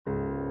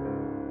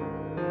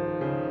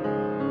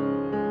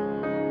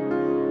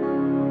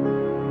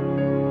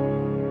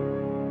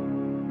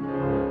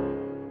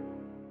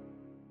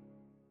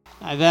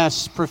I've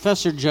asked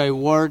Professor Jay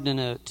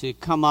Warden to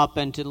come up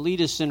and to lead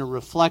us in a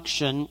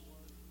reflection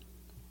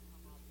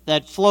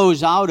that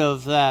flows out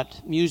of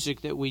that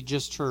music that we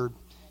just heard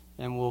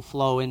and will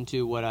flow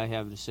into what I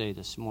have to say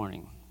this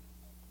morning.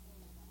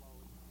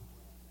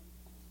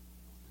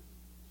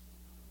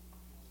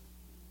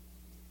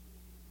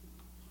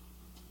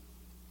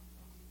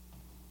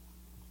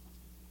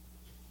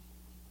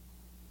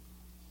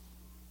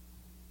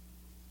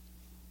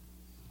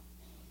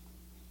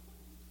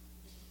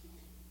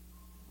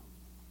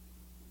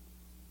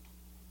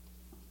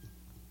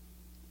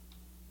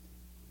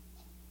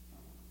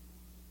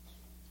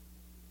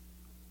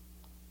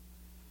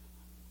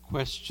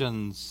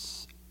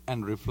 Questions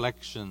and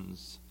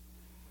reflections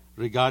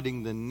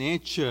regarding the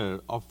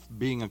nature of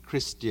being a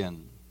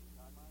Christian.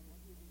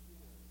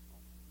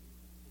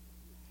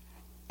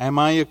 Am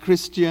I a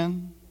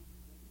Christian?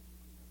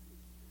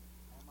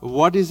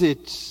 What is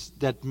it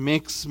that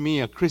makes me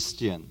a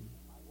Christian?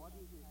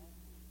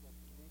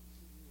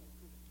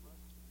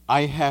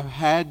 I have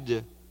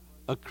had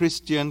a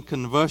Christian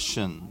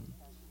conversion,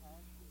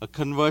 a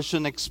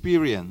conversion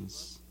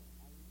experience.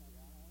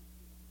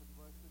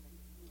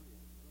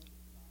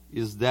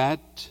 Is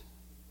that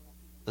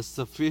a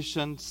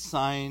sufficient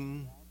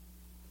sign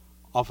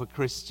of a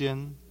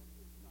Christian?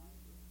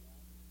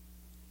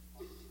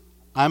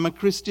 I'm a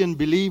Christian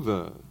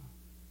believer.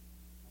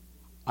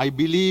 I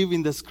believe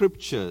in the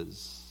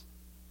scriptures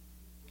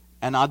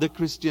and other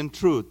Christian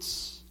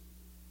truths.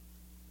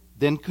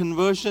 Then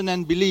conversion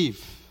and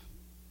belief.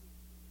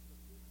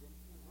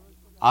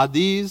 Are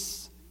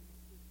these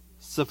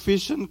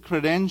sufficient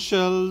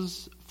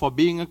credentials for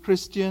being a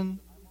Christian?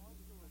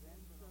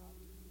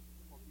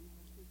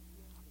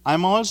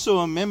 I'm also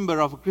a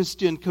member of a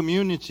Christian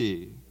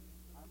community.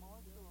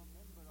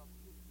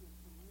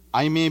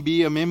 I may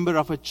be a member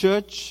of a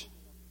church.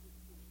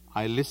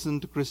 I listen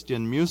to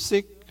Christian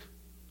music.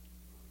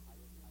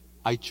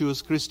 I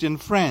choose Christian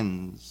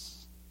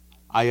friends.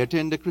 I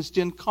attend a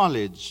Christian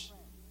college.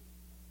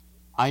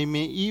 I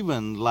may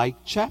even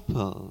like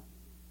chapel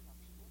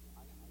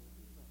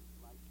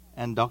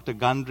and Dr.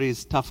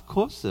 Gundry's tough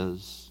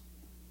courses.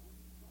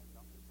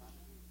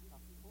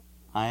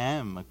 I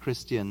am a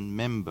Christian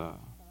member.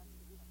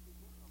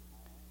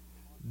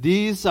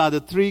 These are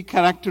the three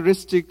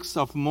characteristics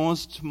of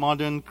most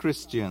modern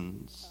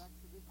Christians: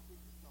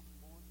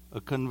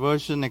 a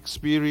conversion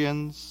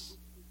experience,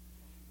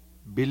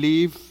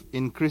 belief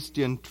in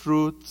Christian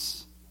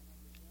truths,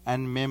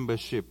 and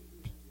membership.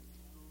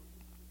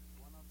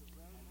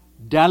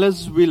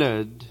 Dallas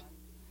Willard,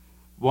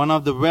 one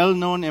of the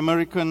well-known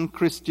American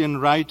Christian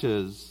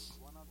writers,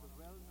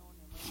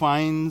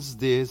 finds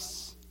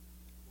this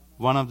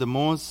one of the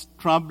most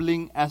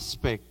troubling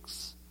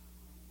aspects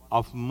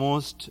of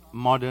most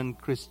modern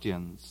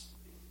Christians.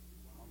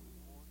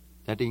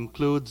 That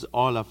includes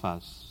all of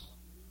us.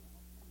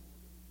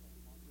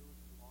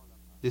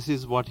 This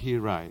is what he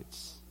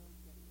writes.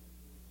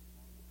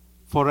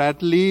 For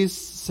at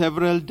least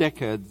several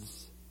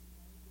decades,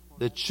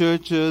 the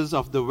churches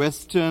of the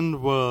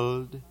Western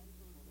world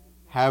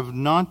have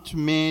not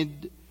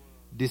made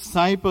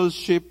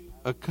discipleship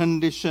a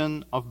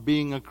condition of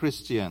being a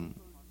Christian.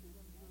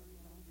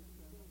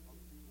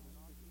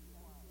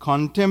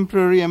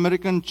 Contemporary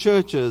American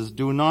churches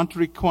do not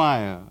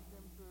require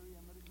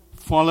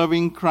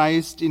following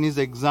Christ in his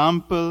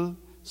example,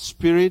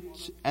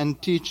 spirit,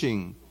 and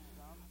teaching,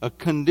 a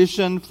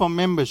condition for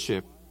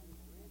membership.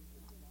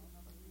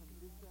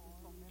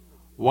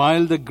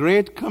 While the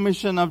Great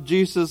Commission of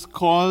Jesus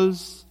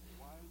calls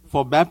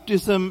for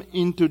baptism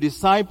into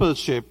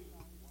discipleship,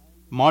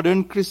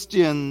 modern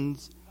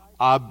Christians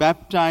are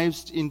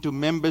baptized into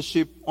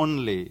membership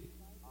only.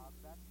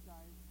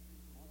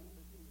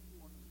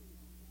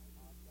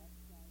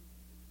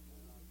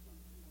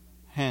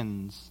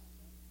 Hence,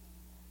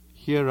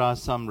 here are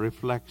some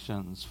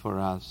reflections for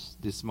us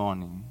this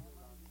morning.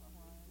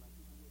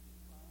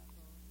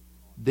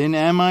 Then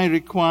am I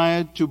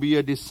required to be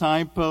a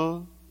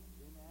disciple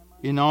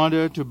in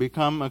order to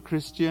become a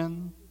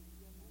Christian?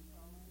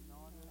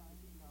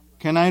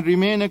 Can I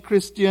remain a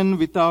Christian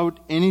without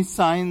any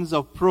signs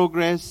of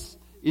progress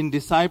in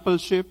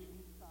discipleship?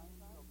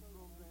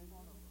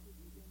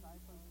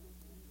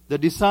 The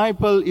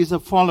disciple is a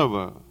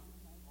follower.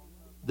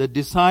 The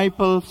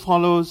disciple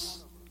follows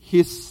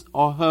his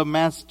or her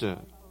master.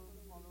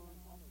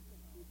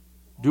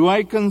 Do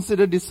I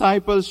consider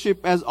discipleship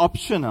as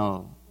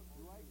optional,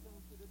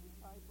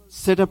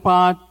 set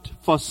apart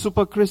for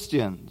super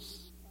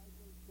Christians?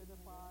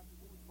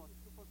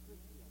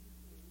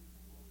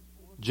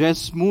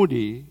 Jess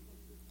Moody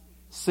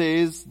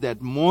says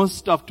that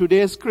most of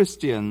today's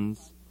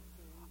Christians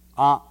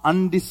are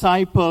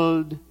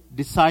undiscipled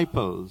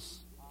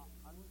disciples.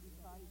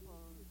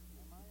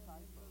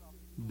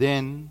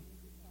 Then,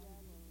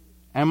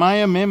 am I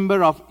a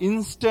member of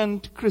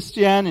instant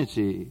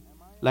Christianity,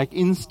 like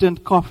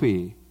instant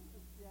coffee?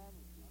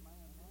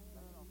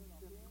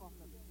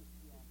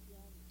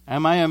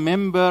 Am I a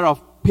member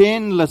of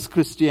painless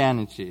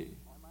Christianity,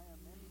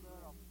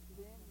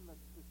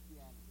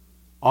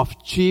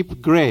 of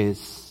cheap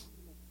grace?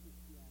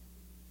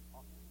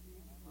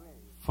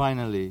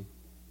 Finally,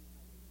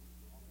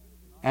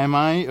 am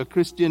I a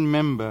Christian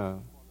member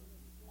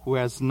who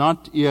has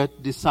not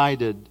yet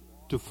decided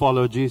to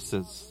follow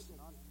Jesus?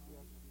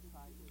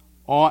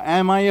 Or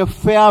am I a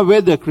fair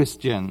weather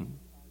Christian?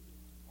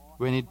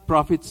 When it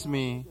profits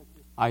me,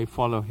 I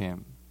follow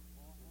him.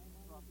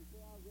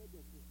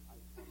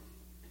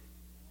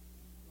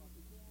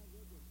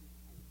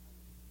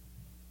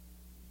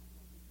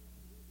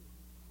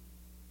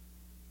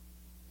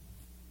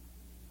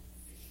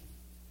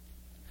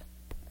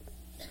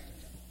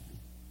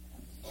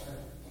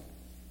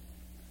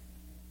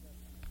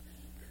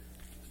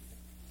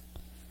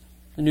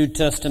 The New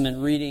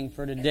Testament reading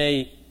for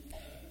today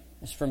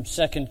is from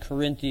 2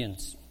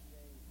 Corinthians,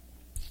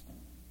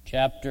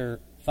 chapter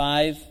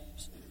 5,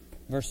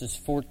 verses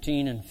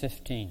 14 and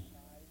 15.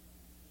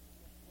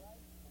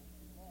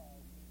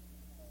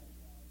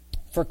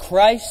 For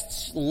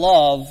Christ's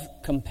love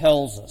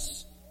compels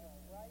us,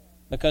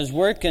 because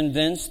we're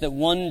convinced that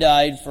one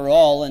died for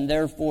all, and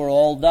therefore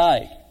all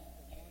died.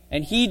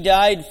 And he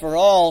died for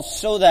all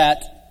so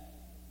that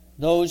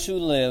those who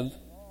live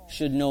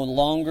should no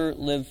longer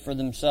live for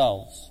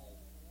themselves,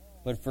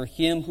 but for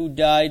him who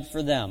died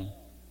for them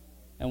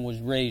and was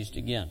raised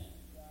again.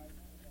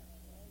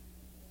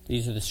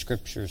 These are the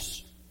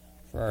scriptures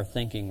for our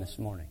thinking this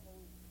morning.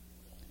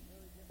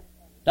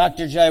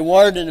 Dr.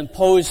 Jaywarden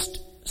posed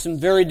some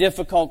very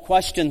difficult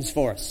questions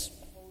for us.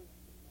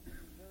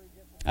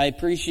 I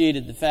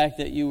appreciated the fact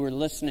that you were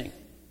listening.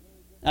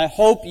 I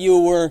hope you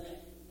were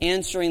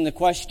answering the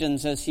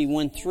questions as he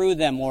went through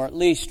them, or at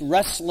least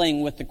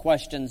wrestling with the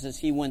questions as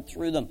he went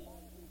through them.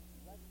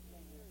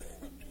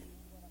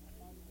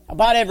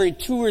 About every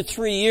 2 or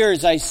 3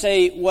 years I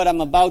say what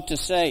I'm about to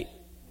say.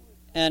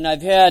 And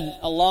I've had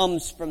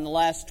alums from the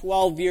last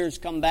 12 years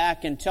come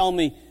back and tell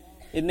me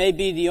it may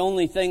be the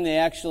only thing they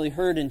actually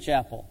heard in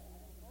chapel.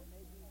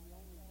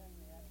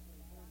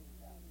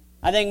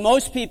 I think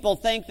most people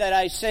think that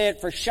I say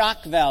it for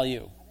shock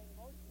value.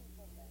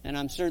 And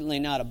I'm certainly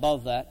not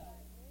above that.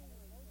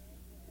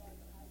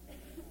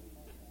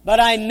 But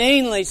I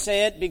mainly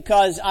say it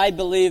because I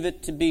believe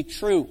it to be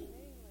true.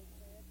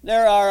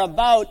 There are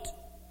about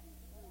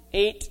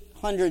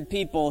 800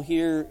 people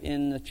here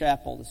in the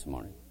chapel this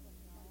morning.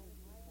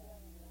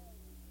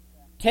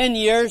 10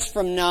 years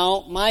from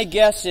now, my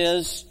guess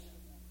is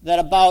that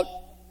about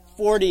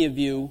 40 of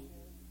you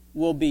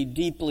will be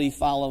deeply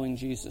following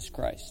Jesus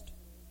Christ.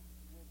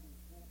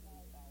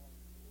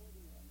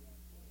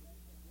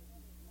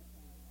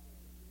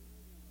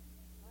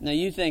 Now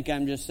you think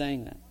I'm just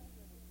saying that.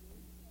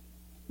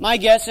 My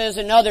guess is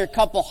another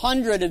couple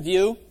hundred of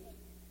you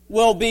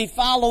will be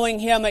following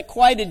him at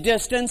quite a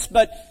distance,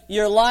 but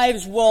your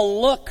lives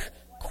will look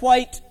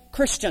quite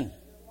Christian.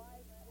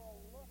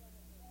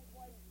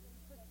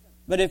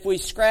 But if we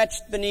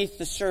scratched beneath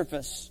the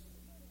surface,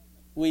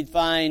 we'd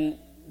find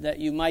that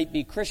you might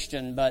be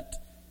Christian, but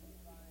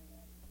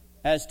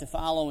as to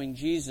following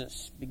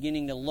Jesus,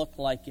 beginning to look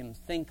like him,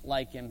 think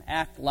like him,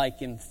 act like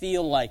him,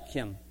 feel like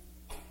him,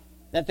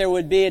 that there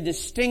would be a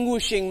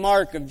distinguishing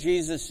mark of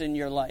Jesus in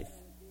your life,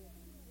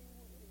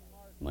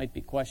 might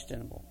be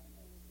questionable.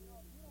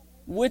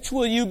 Which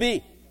will you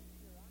be?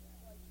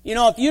 You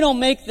know, if you don't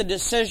make the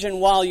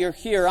decision while you're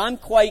here, I'm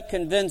quite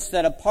convinced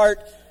that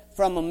apart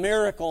from a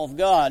miracle of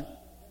God,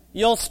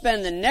 you'll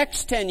spend the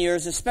next 10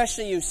 years,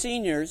 especially you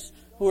seniors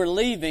who are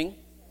leaving,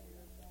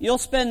 you'll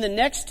spend the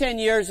next 10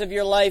 years of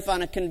your life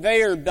on a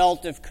conveyor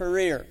belt of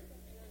career.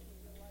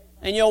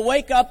 And you'll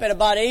wake up at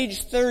about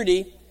age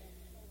 30,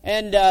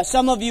 and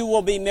some of you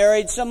will be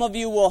married, some of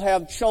you will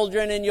have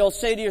children, and you'll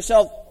say to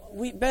yourself,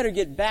 we better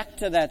get back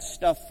to that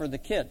stuff for the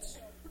kids.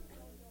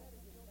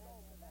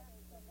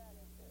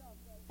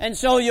 And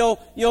so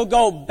you'll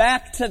go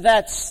back to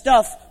that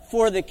stuff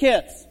for the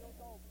kids.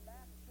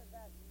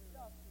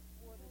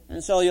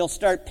 And so you'll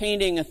start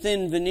painting a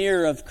thin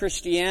veneer of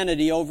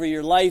Christianity over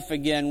your life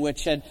again,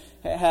 which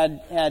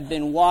had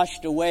been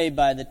washed away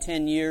by the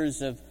 10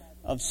 years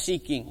of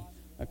seeking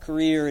a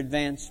career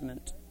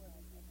advancement.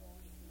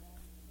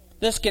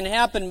 This can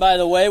happen, by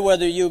the way,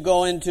 whether you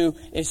go into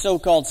a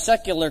so-called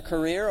secular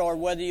career or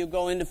whether you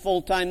go into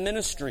full-time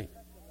ministry.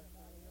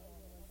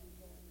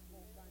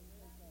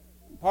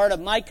 Part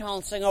of my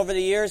counseling over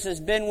the years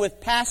has been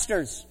with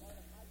pastors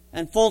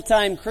and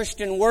full-time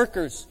Christian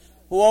workers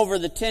who over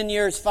the 10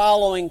 years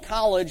following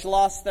college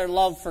lost their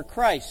love for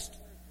Christ,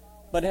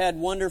 but had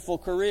wonderful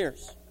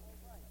careers.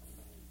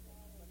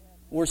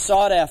 Were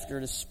sought after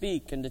to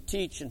speak and to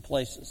teach in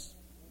places.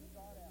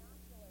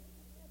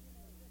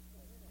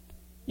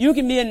 You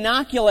can be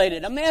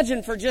inoculated.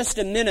 Imagine for just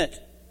a minute,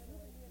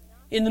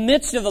 in the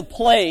midst of a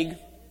plague,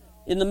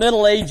 in the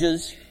Middle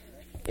Ages,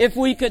 if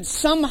we could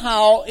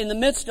somehow, in the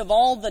midst of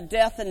all the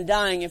death and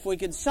dying, if we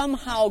could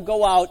somehow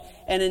go out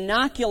and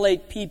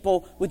inoculate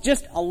people with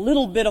just a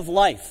little bit of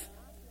life.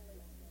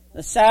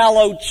 The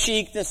sallow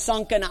cheek, the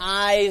sunken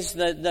eyes,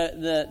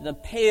 the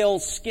pale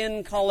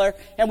skin color,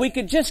 and we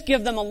could just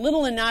give them a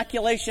little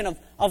inoculation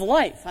of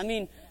life. I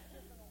mean,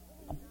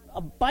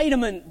 a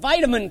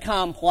vitamin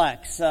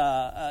complex,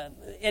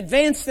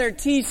 advance their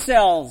T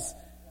cells,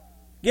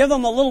 Give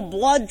them a little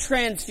blood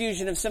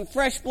transfusion of some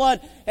fresh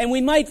blood, and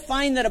we might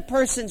find that a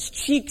person's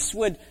cheeks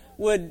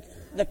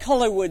the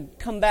color would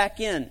come back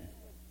in.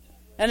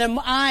 And their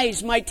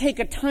eyes might take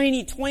a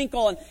tiny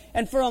twinkle,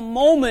 and for a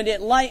moment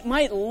it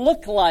might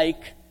look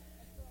like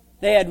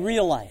they had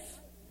real life.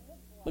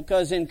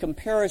 Because in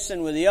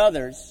comparison with the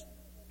others,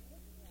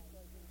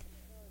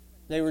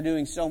 they were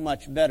doing so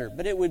much better.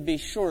 But it would be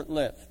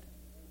short-lived.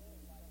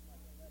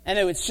 And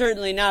they would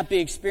certainly not be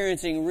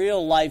experiencing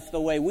real life the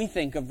way we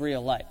think of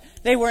real life.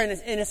 They were,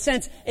 in a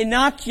sense,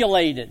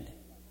 inoculated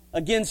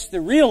against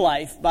the real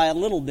life by a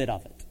little bit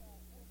of it.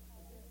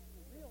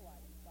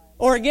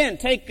 Or again,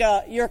 take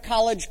your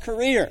college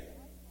career.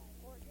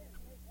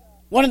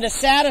 One of the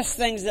saddest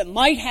things that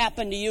might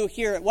happen to you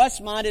here at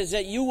Westmont is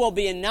that you will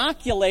be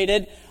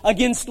inoculated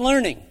against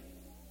learning.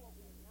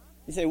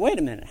 You say, wait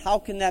a minute, how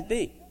can that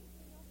be?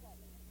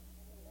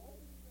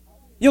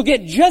 You'll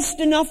get just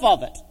enough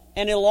of it,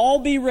 and it'll all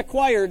be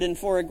required and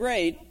for a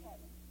grade.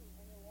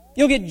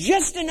 You'll get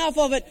just enough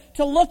of it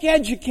to look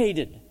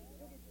educated.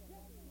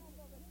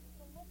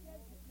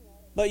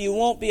 But you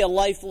won't be a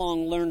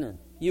lifelong learner.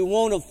 You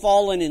won't have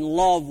fallen in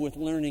love with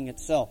learning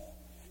itself.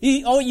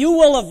 You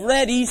will have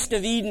read East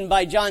of Eden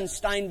by John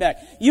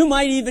Steinbeck. You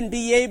might even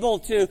be able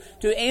to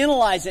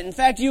analyze it. In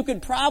fact, you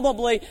could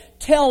probably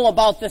tell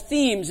about the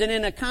themes. And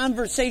in a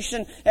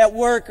conversation at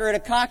work or at a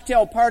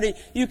cocktail party,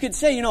 you could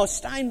say,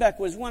 Steinbeck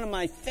was one of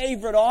my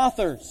favorite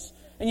authors.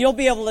 And you'll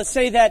be able to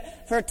say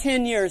that for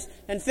 10 years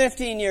and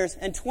 15 years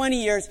and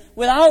 20 years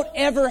without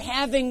ever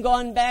having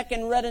gone back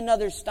and read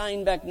another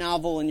Steinbeck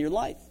novel in your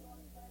life.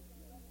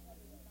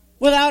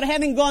 Without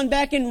having gone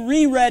back and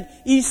reread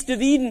East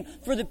of Eden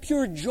for the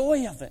pure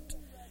joy of it.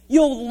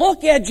 You'll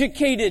look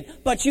educated,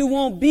 but you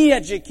won't be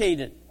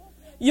educated.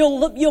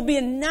 You'll be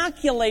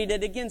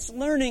inoculated against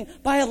learning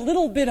by a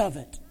little bit of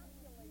it.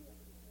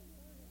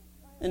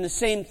 And the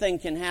same thing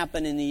can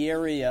happen in the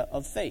area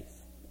of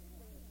faith.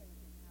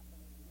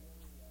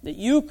 That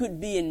you could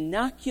be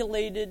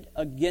inoculated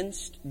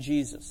against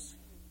Jesus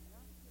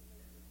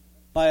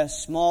by a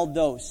small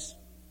dose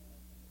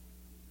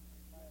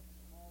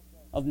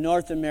of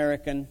North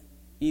American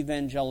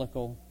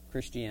evangelical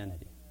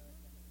Christianity.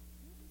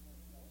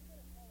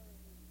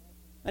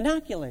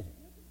 Inoculated.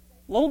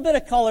 A little bit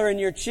of color in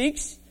your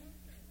cheeks.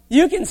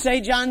 You can say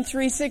John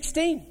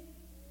 3:16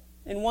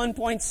 in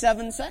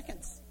 1.7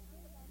 seconds.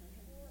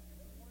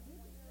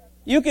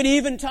 You could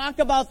even talk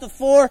about the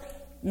 4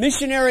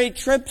 missionary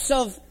trips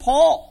of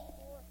Paul.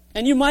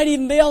 And you might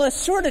even be able to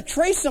sort of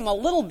trace them a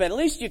little bit. At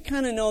least you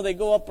kind of know they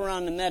go up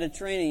around the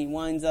Mediterranean and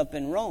winds up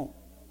in Rome.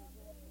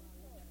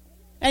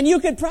 And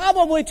you could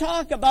probably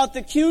talk about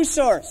the Q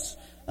source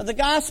of the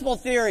gospel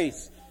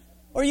theories.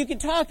 Or you could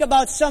talk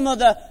about some of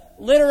the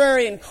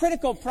literary and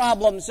critical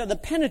problems of the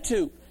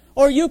Pentateuch.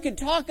 Or you could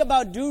talk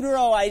about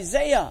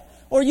Deutero-Isaiah.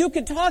 Or you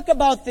could talk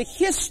about the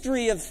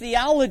history of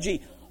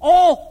theology.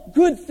 All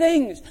good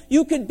things.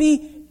 You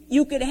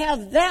could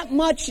have that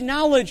much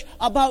knowledge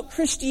about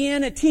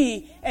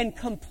Christianity and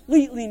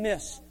completely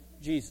miss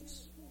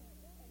Jesus.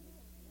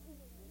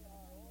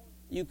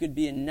 You could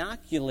be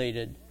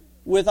inoculated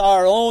with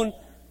our own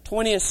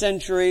 20th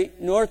century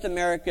North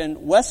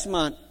American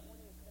Westmont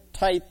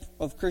type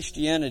of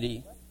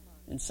Christianity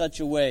in such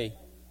a way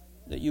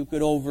that you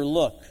could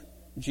overlook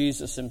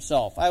Jesus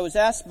himself. I was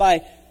asked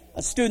by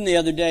a student the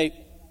other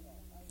day,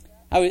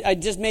 I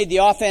just made the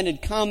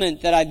offhanded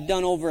comment that I've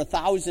done over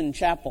 1,000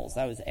 chapels.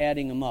 I was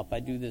adding them up. I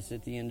do this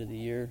at the end of the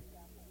year.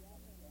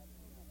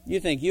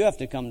 You think you have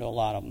to come to a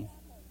lot of them.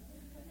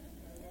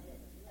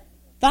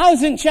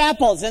 1,000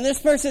 chapels. And this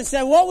person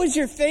said, what was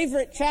your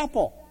favorite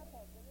chapel?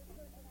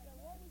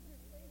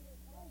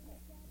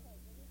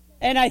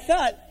 And I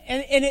thought,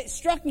 and it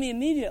struck me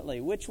immediately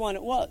which one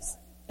it was.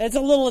 It's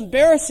a little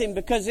embarrassing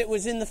because it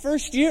was in the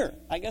first year.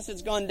 I guess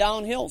it's gone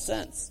downhill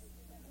since.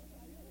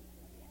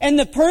 And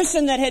the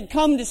person that had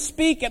come to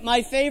speak at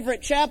my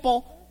favorite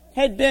chapel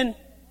had been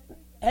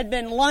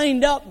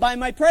lined up by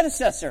my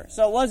predecessor.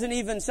 So it wasn't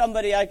even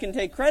somebody I can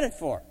take credit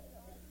for.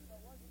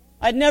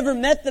 I'd never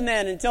met the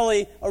man until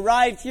he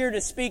arrived here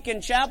to speak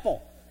in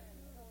chapel.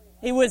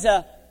 He was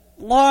a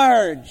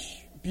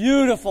large,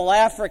 beautiful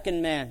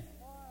African man.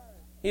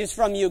 He was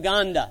from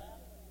Uganda.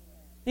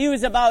 He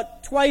was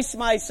about twice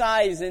my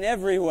size in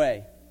every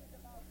way.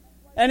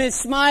 And his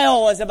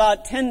smile was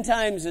about 10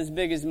 times as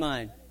big as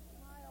mine.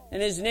 And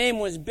his name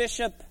was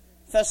Bishop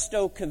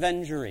Festo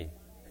Kavengere.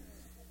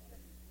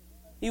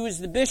 He was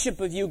the Bishop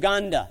of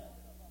Uganda.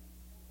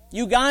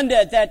 Uganda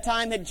at that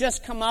time had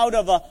just come out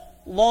of a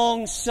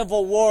long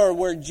civil war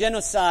where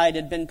genocide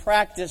had been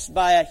practiced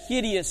by a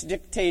hideous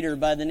dictator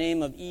by the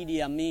name of Idi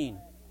Amin.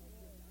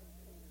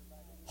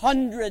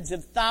 Hundreds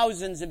of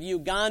thousands of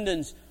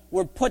Ugandans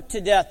were put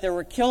to death. There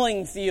were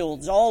killing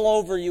fields all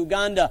over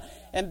Uganda.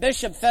 And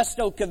Bishop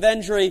Festo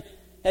Kavengere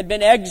had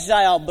been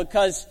exiled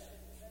because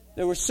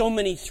there were so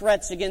many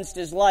threats against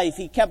his life.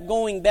 He kept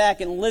going back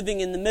and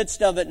living in the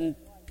midst of it, and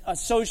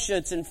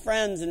associates and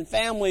friends and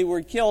family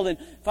were killed. And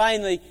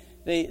finally,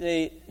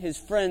 his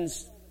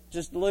friends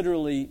just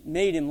literally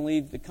made him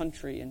leave the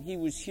country. And he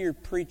was here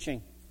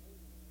preaching.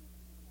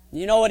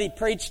 You know what he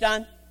preached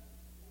on?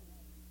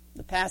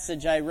 The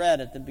passage I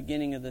read at the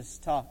beginning of this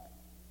talk.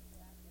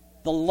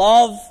 The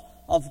love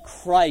of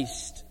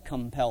Christ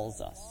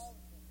compels us.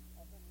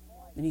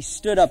 And he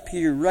stood up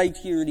here, right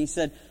here, and he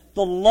said,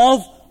 the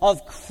love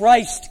of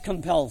Christ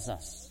compels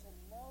us.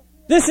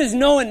 This is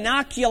no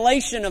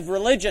inoculation of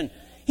religion.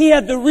 He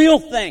had the real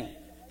thing.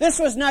 This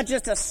was not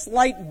just a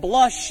slight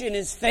blush in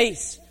his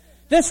face.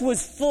 This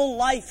was full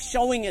life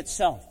showing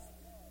itself.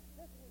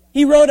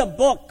 He wrote a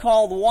book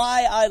called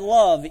Why I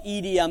Love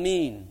Idi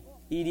Amin.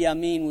 Idi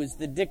Amin was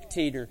the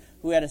dictator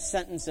who had a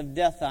sentence of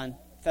death on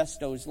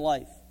Festo's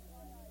life.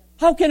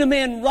 How can a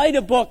man write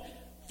a book,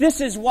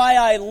 this is why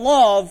I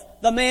love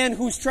the man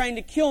who's trying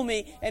to kill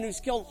me and who's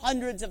killed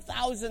hundreds of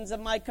thousands of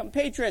my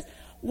compatriots?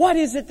 What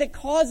is it that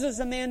causes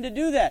a man to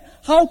do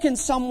that? How can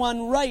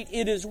someone write,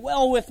 it is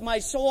well with my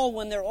soul,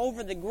 when they're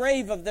over the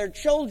grave of their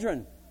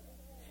children?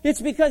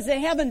 It's because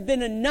they haven't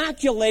been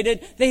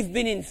inoculated, they've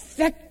been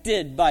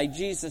infected by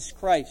Jesus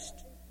Christ.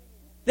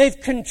 They've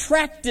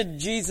contracted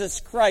Jesus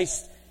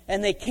Christ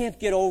and they can't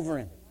get over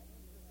Him.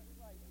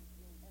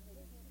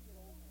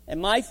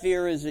 And my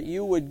fear is that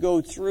you would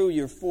go through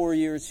your 4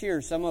 years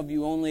here. Some of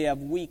you only have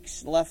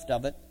weeks left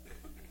of it.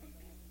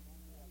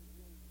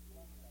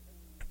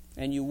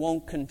 And you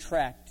won't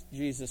contract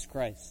Jesus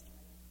Christ.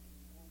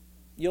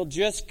 You'll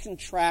just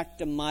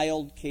contract a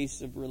mild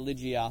case of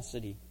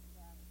religiosity.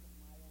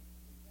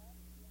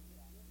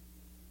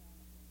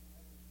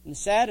 And the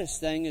saddest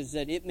thing is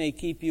that it may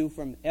keep you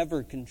from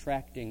ever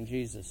contracting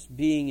Jesus,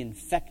 being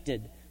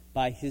infected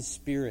by His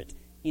Spirit,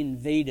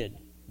 invaded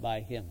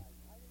by Him.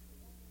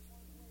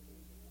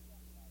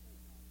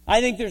 I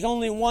think there's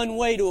only one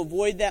way to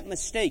avoid that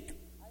mistake,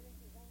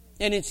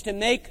 and it's to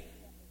make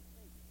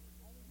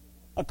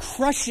a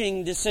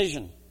crushing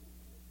decision.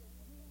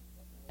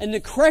 And the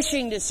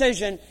crushing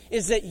decision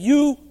is that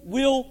you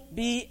will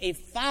be a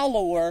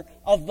follower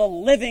of the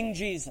living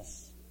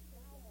Jesus.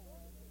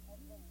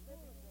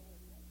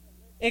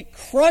 It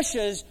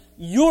crushes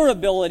your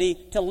ability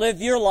to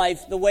live your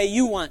life the way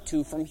you want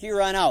to from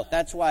here on out.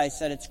 That's why I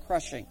said it's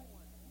crushing.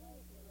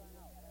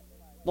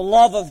 The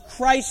love of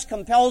Christ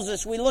compels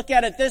us. We look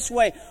at it this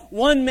way.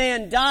 One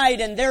man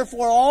died, and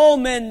therefore all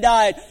men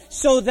died,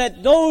 so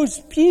that those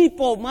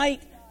people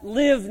might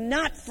live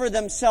not for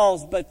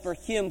themselves, but for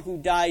Him who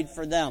died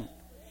for them.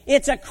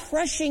 It's a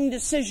crushing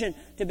decision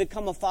to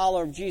become a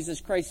follower of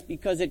Jesus Christ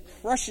because it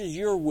crushes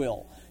your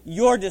will,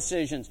 your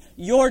decisions,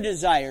 your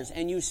desires.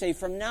 And you say,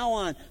 from now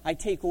on, I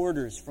take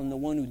orders from the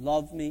one who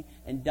loved me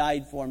and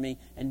died for me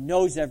and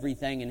knows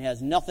everything and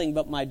has nothing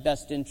but my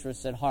best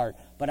interests at heart.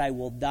 But I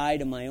will die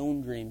to my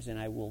own dreams and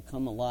I will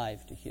come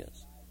alive to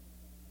His.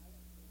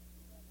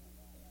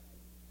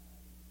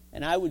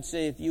 And I would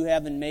say if you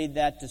haven't made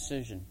that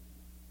decision,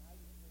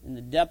 in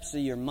the depths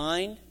of your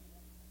mind,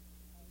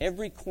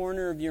 every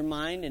corner of your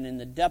mind, and in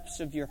the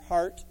depths of your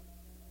heart,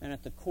 and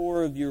at the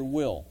core of your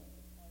will,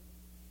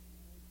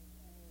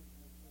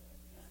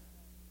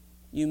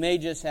 you may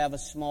just have a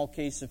small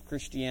case of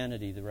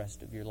Christianity the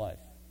rest of your life.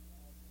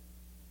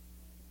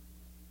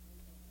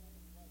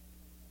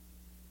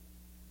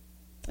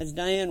 As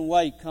Diane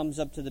White comes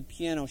up to the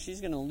piano,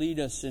 she's going to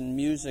lead us in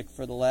music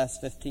for the last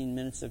 15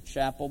 minutes of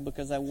chapel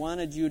because I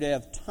wanted you to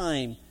have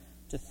time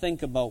to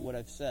think about what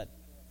I've said.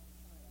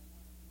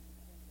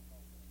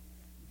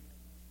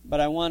 But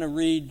I want to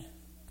read,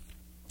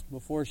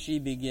 before she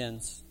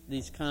begins,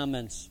 these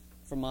comments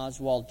from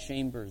Oswald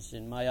Chambers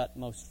in My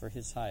Utmost for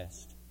His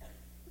Highest.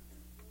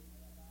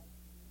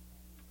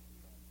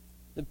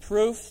 The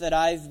proof that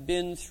I've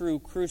been through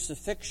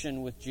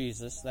crucifixion with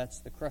Jesus, that's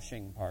the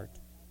crushing part,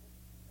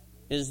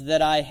 is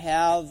that I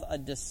have a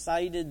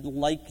decided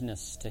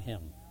likeness to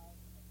Him.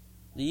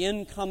 The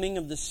incoming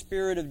of the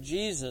Spirit of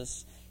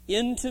Jesus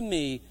into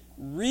me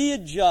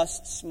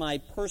readjusts my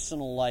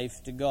personal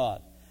life to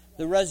God.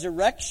 The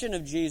resurrection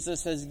of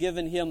Jesus has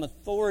given Him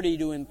authority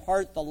to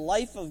impart the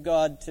life of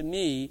God to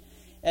me,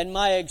 and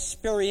my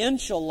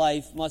experiential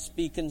life must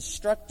be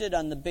constructed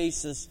on the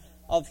basis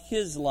of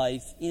His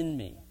life in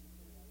me.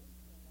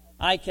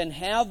 I can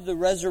have the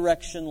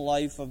resurrection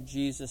life of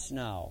Jesus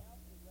now,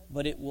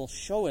 but it will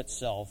show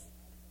itself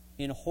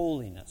in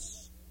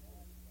holiness.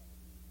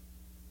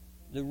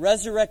 The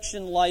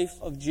resurrection life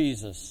of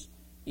Jesus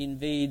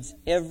invades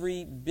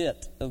every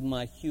bit of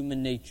my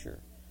human nature.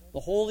 The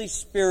Holy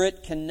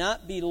Spirit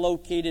cannot be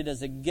located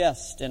as a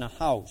guest in a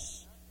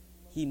house.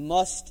 He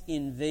must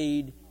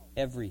invade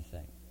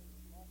everything.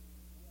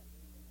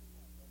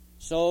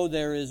 So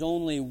there is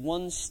only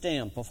one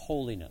stamp of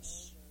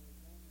holiness,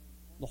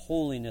 the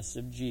holiness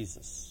of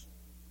Jesus.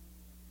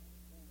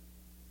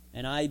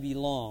 And I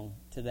belong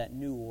to that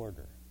new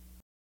order.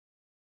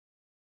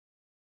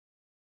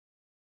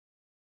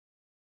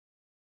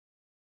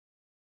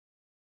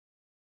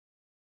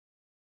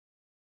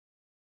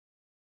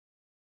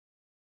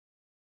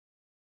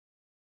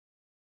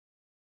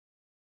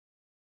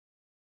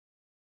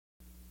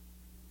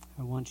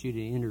 I want you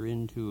to enter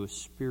into a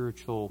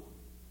spiritual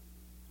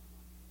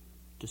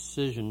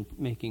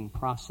decision-making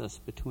process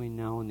between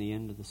now and the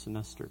end of the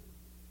semester.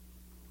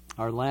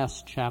 Our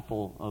last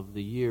chapel of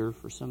the year,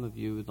 for some of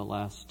you, the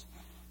last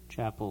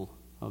chapel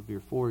of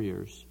your 4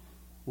 years,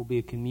 will be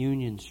a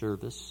communion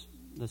service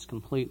that's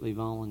completely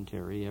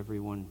voluntary.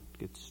 Everyone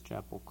gets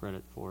chapel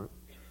credit for it.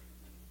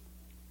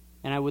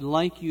 And I would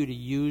like you to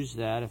use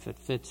that, if it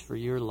fits for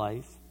your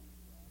life,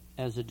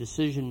 as a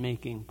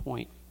decision-making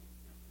point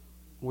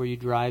where you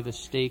drive a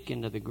stake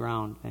into the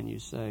ground and you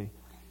say,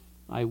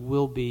 I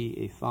will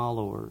be a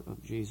follower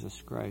of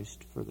Jesus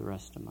Christ for the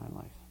rest of my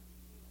life.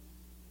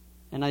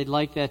 And I'd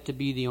like that to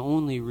be the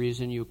only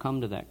reason you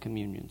come to that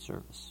communion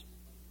service.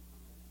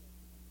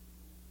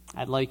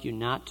 I'd like you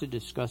not to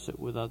discuss it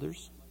with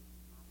others.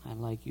 I'd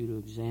like you to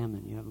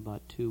examine. You have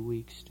about 2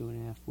 weeks,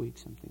 2.5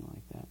 weeks, something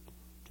like that,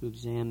 to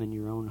examine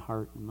your own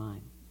heart and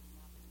mind.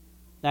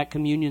 That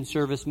communion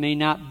service may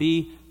not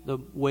be the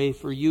way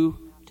for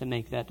you to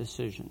make that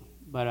decision,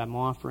 but I'm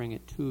offering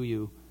it to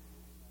you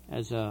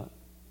as a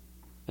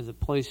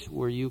place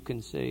where you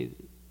can say,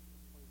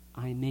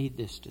 I made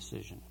this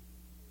decision.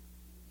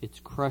 It's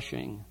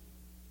crushing,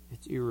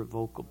 it's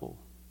irrevocable,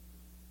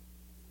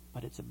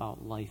 but it's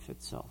about life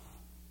itself.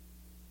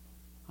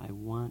 I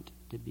want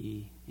to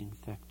be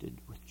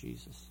infected with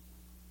Jesus,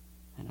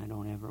 and I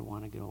don't ever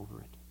want to get over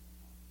it.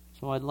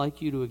 So I'd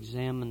like you to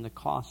examine the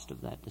cost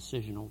of that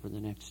decision over the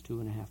next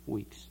 2.5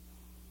 weeks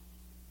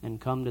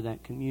and come to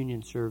that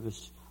communion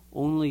service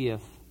only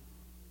if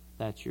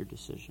that's your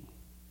decision.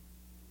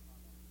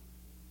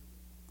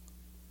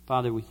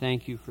 Father, we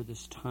thank you for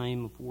this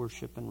time of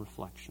worship and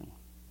reflection.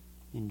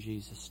 In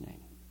Jesus' name,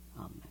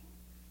 amen.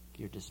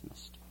 You're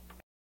dismissed.